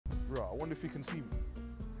I wonder if he can see me.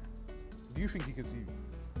 Do you think he can see me?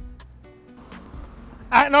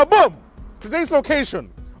 Alright, now boom! Today's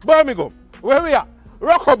location, Birmingham. Where we at?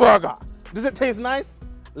 Rocka Burger. Does it taste nice?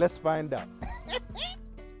 Let's find out.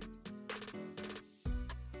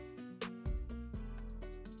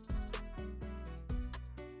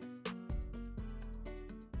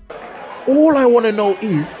 All I want to know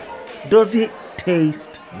is, does it taste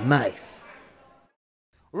nice?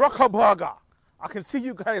 Rocka Burger. I can see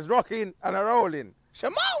you guys rocking and rolling.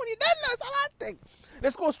 Shimon, you done this, I think.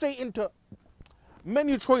 Let's go straight into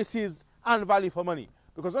menu choices and value for money.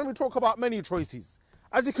 Because when we talk about menu choices,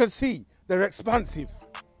 as you can see, they're expansive.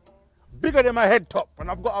 Bigger than my head top, and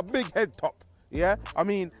I've got a big head top. Yeah, I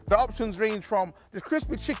mean, the options range from the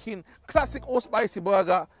crispy chicken, classic or spicy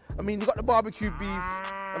burger. I mean, you got the barbecue beef.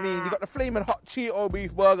 I mean, you got the flaming hot Cheeto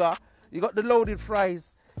beef burger. You got the loaded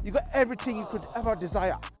fries. You got everything you could ever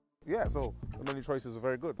desire. Yeah, so the menu choices are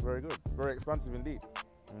very good, very expansive indeed.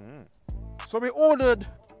 So we ordered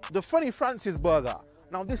the Funny Francis burger.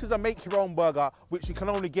 Now this is a make your own burger which you can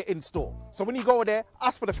only get in store. So when you go there,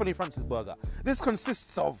 ask for the Funny Francis burger. This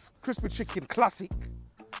consists of crispy chicken classic,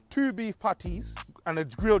 2 beef patties and a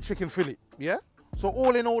grilled chicken fillet, yeah? So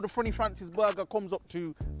all in all, the Funny Francis burger comes up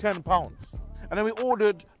to £10. And then we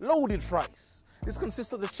ordered loaded fries. This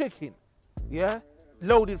consists of the chicken, yeah?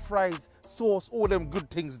 Loaded fries, sauce, all them good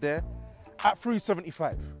things there at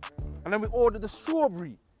 £3.75. And then we ordered the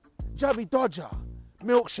strawberry Jabby Dodger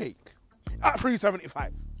milkshake at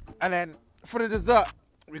 £3.75. And then for the dessert,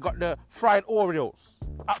 we got the fried Oreos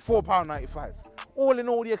at £4.95. All in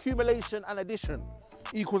all, the accumulation and addition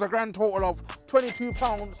equals a grand total of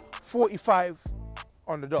 £22.45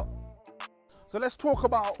 on the dot. So let's talk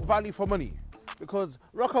about value for money, because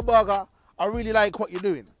Rocka Burger, I really like what you're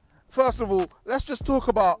doing. First of all, let's just talk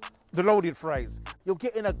about the loaded fries. You're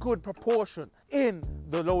getting a good proportion in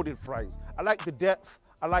the loaded fries. I like the depth,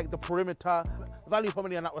 I like the perimeter, value for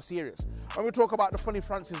money, and that was serious. When we talk about the Funny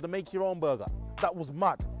Francis, the make your own burger, that was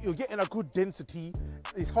mad. You're getting a good density,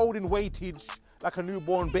 it's holding weightage like a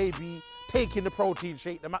newborn baby, taking the protein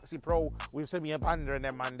shake, the Maxi Pro with Semi and Panda and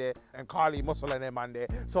them man there, and Carly Muscle and them man there.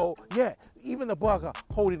 So yeah, even the burger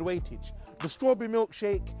holding weightage. The strawberry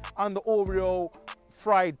milkshake and the Oreo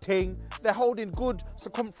fried thing, they're holding good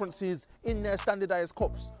circumferences in their standardized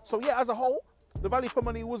cups. So yeah, as a whole, the value for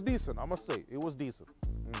money was decent, I must say, it was decent.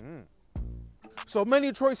 So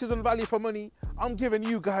many choices and value for money, I'm giving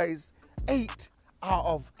you guys 8 out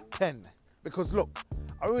of 10. Because look,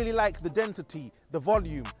 I really like the density, the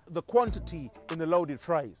volume, the quantity in the loaded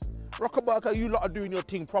fries. Rocka Burger, you lot are doing your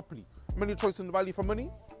thing properly. Many choices and value for money,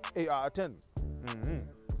 8 out of 10.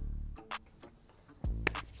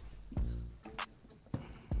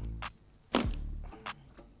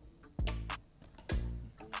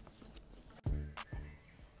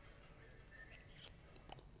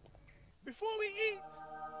 Before we eat,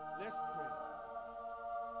 let's pray.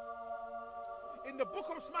 In the book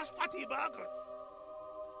of Smash Patty Burgers,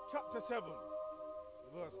 chapter 7,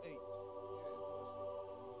 verse 8.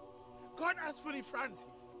 God asked Funny Francis,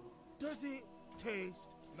 does it taste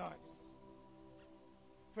nice?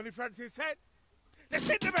 Funny Francis said, let's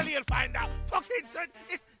hit the belly and find out. Fucking son,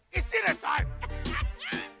 it's dinner time.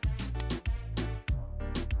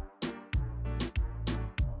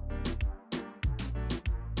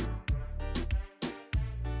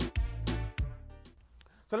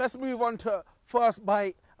 So let's move on to first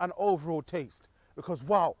bite and overall taste, because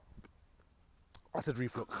wow, acid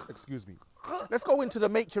reflux, excuse me. Let's go into the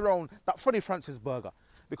make your own, that Funny Francis burger,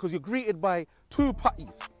 because you're greeted by 2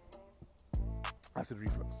 patties. Acid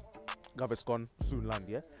reflux. Gaviscon, soon land,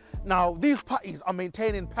 yeah? Now, these patties are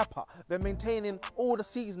maintaining pepper. They're maintaining all the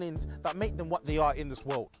seasonings that make them what they are in this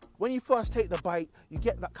world. When you first take the bite, you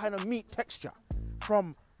get that kind of meat texture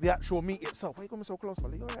from the actual meat itself. Why are you coming so close,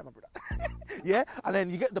 man? You all right, my brother? Yeah, and then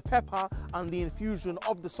you get the pepper and the infusion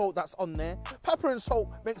of the salt that's on there. Pepper and salt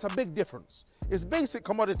makes a big difference. It's basic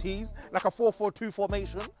commodities, like a 4-4-2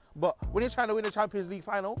 formation, but when you're trying to win a Champions League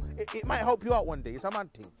final, it might help you out one day. It's a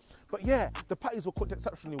mad thing. But yeah, the patties were cooked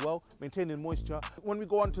exceptionally well, maintaining moisture. When we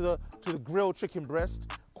go on to the grilled chicken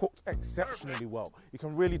breast, cooked exceptionally well. You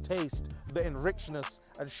can really taste the enrichedness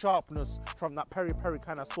and sharpness from that peri-peri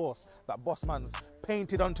kind of sauce that boss man's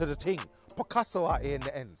painted onto the thing. Picasso out here in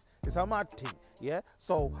the ends. It's a mad thing, yeah?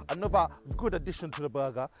 So another good addition to the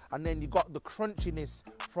burger. And then you got the crunchiness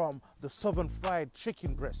from the southern fried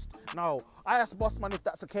chicken breast. Now, I asked boss man if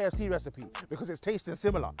that's a KFC recipe because it's tasting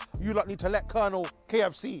similar. You lot need to let Colonel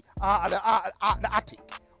KFC out the attic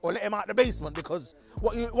or let him out the basement, because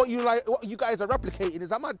what you guys are replicating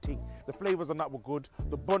is a mad thing. The flavors on that were good.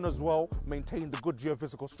 The bun as well maintained the good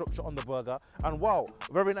geophysical structure on the burger. And wow,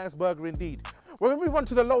 very nice burger indeed. When we move on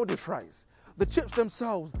to the loaded fries, the chips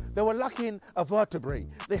themselves, they were lacking a vertebrae.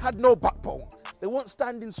 They had no backbone. They weren't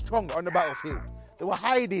standing strong on the battlefield. They were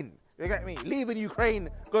hiding. You get me? Leaving Ukraine,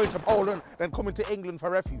 going to Poland, then coming to England for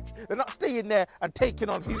refuge. They're not staying there and taking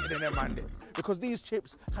on Putin and their mandate, because these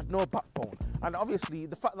chips had no backbone. And obviously,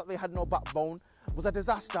 the fact that they had no backbone was a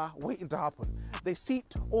disaster waiting to happen. They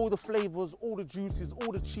seeped all the flavors, all the juices,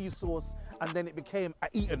 all the cheese sauce, and then it became an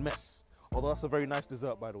eaten mess. Although that's a very nice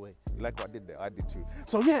dessert, by the way. You like what I did there? I did too.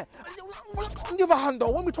 So yeah, on the other hand though,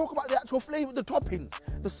 when we talk about the actual flavor, the toppings,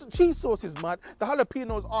 the cheese sauce is mad. The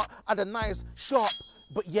jalapenos are at a nice, sharp,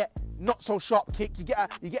 but yet not so sharp kick. You get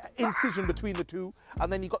an incision between the two,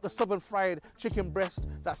 and then you got the southern fried chicken breast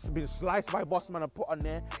that's been sliced by Bossman and put on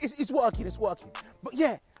there. It's working, it's working. But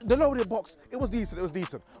yeah, the loaded box, it was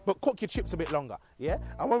decent. But cook your chips a bit longer, yeah?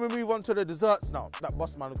 And when we move on to the desserts now, that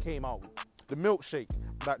Bossman came out with, the milkshake,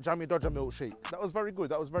 that Jammy Dodger milkshake, that was very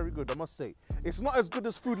good, I must say. It's not as good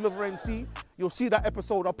as Food Lover MC. You'll see that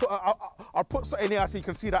episode. I'll put something there so you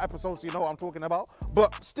can see that episode so you know what I'm talking about.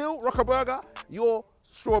 But still, Rocka Burger, your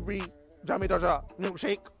strawberry Jammy Dodger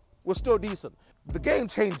milkshake was still decent. The game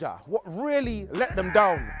changer, what really let them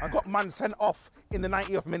down and got man sent off in the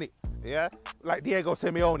 90th minute, yeah, like Diego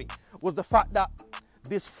Simeone, was the fact that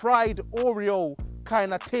this fried Oreo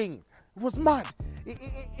kind of thing was mad.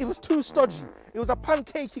 It was too stodgy. It was a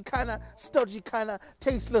pancakey kind of stodgy, kind of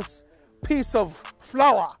tasteless piece of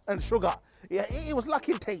flour and sugar. Yeah, it was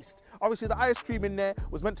lacking taste. Obviously, the ice cream in there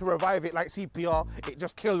was meant to revive it like CPR. It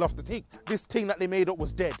just killed off the thing. This thing that they made up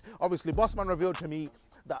was dead. Obviously, Bossman revealed to me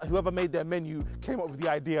that whoever made their menu came up with the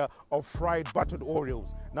idea of fried buttered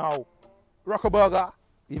Oreos. Now, Rocka Burger,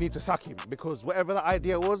 you need to sack him, because whatever the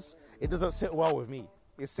idea was, it doesn't sit well with me.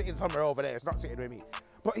 It's sitting somewhere over there. It's not sitting with me.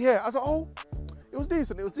 But yeah, as a whole, it was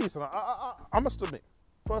decent. I must admit,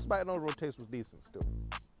 first bite and overall taste was decent still.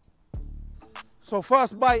 So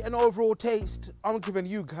first bite and overall taste, I'm giving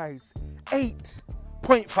you guys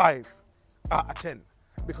 8.5 out of 10.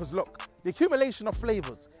 Because look, the accumulation of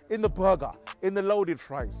flavors in the burger, in the loaded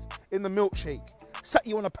fries, in the milkshake, set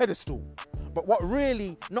you on a pedestal. But what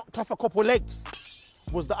really knocked off a couple legs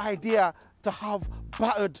was the idea to have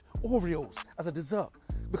battered Oreos as a dessert,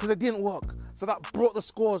 because it didn't work. So that brought the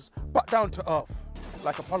scores back down to earth,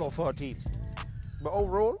 like Apollo 13. But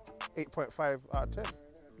overall, 8.5 out of 10.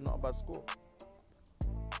 Not a bad score.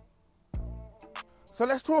 So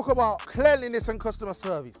let's talk about cleanliness and customer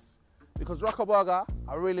service. Because Rocka Burger,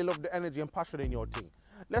 I really love the energy and passion in your team.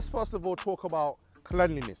 Let's first of all talk about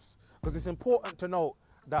cleanliness. Because it's important to note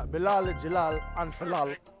that Bilal, Jalal and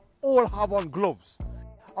Falal all have on gloves.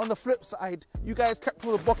 On the flip side, you guys kept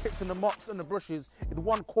all the buckets and the mops and the brushes in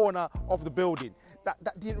one corner of the building. That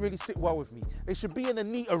didn't really sit well with me. They should be in a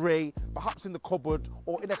neat array, perhaps in the cupboard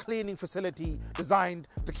or in a cleaning facility designed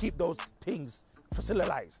to keep those things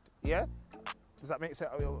facilitized, yeah? Does that make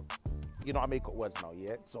sense? You know I make up words now,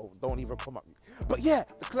 yeah? So don't even come at me. But yeah,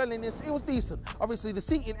 the cleanliness, it was decent. Obviously, the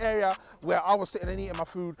seating area where I was sitting and eating my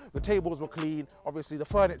food, the tables were clean. Obviously, the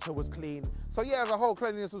furniture was clean. So yeah, as a whole,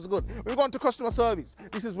 cleanliness was good. We've gone to customer service.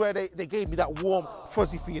 This is where they gave me that warm,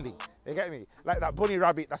 fuzzy feeling. You get me? Like that bunny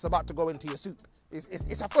rabbit that's about to go into your soup.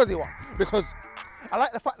 It's a fuzzy one. Because I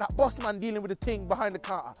like the fact that Bossman dealing with the thing behind the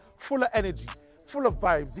counter, full of energy, full of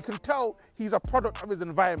vibes. You can tell he's a product of his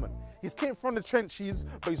environment. He's came from the trenches,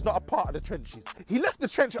 but he's not a part of the trenches. He left the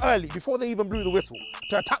trench early, before they even blew the whistle,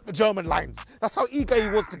 to attack the German lines. That's how eager he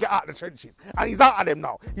was to get out of the trenches. And he's out of them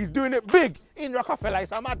now. He's doing it big in Rockefeller.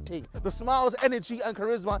 It's a mad thing. The smiles, energy, and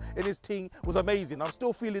charisma in his thing was amazing. I'm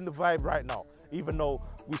still feeling the vibe right now, even though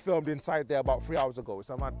we filmed inside there about 3 hours ago. It's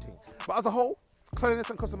a mad thing. But as a whole, cleanliness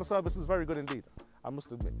and customer service is very good indeed, I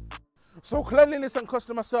must admit. So cleanliness and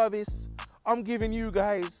customer service, I'm giving you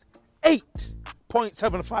guys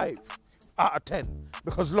 8.75 out of 10.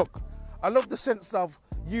 Because look, I love the sense of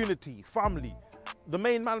unity, family. The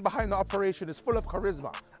main man behind the operation is full of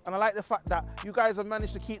charisma. And I like the fact that you guys have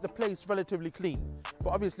managed to keep the place relatively clean. But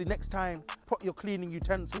obviously next time, put your cleaning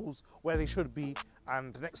utensils where they should be.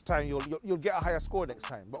 And next time, you'll get a higher score next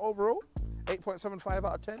time. But overall, 8.75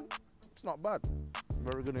 out of 10, it's not bad.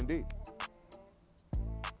 Very good indeed.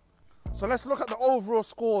 So let's look at the overall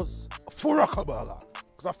scores for Rocka Burger,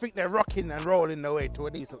 because I think they're rocking and rolling their way to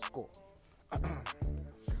a decent score.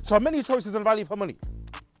 So many choices and value for money.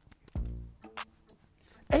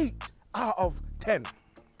 8 out of 10.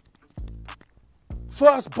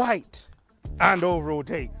 First bite and overall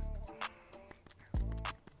taste.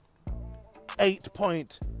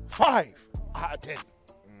 8.5 out of 10.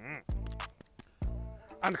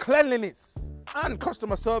 and cleanliness and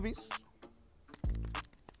customer service,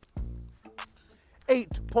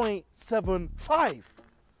 8.75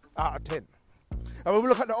 out of 10. And when we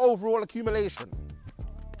look at the overall accumulation,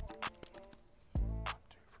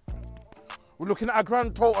 we're looking at a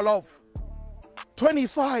grand total of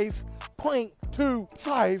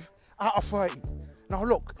 25.25 out of 30. Now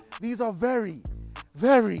look, these are very,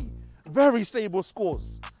 very, very stable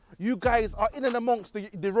scores. You guys are in and amongst the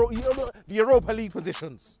Europa League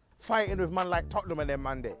positions, fighting with man like Tottenham and them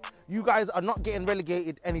man there. You guys are not getting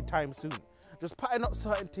relegated anytime soon. Just patting up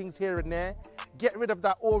certain things here and there. Get rid of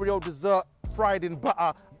that Oreo dessert fried in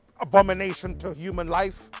butter abomination to human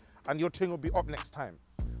life, and your thing will be up next time.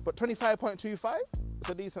 But 25.25 is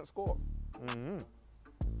a decent score.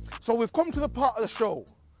 So we've come to the part of the show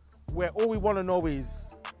where all we want to know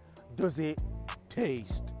is, does it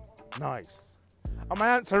taste nice? And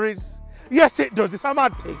my answer is, yes it does. It's a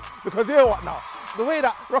mad thing. Because hear what now? The way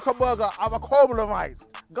that Rocka Burger have a caramelized,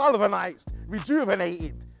 galvanized,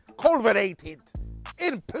 rejuvenated, cultivated,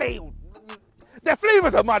 in play. Their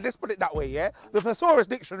flavours are mad, let's put it that way, yeah? The Thesaurus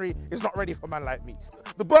Dictionary is not ready for a man like me.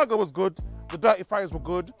 The burger was good, the dirty fries were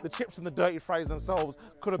good, the chips and the dirty fries themselves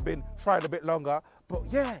could have been fried a bit longer. But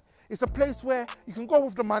yeah, it's a place where you can go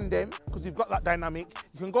with the man them, because you've got that dynamic.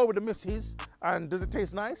 You can go with the missus, and does it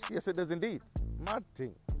taste nice? Yes, it does indeed. Mad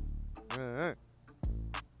thing.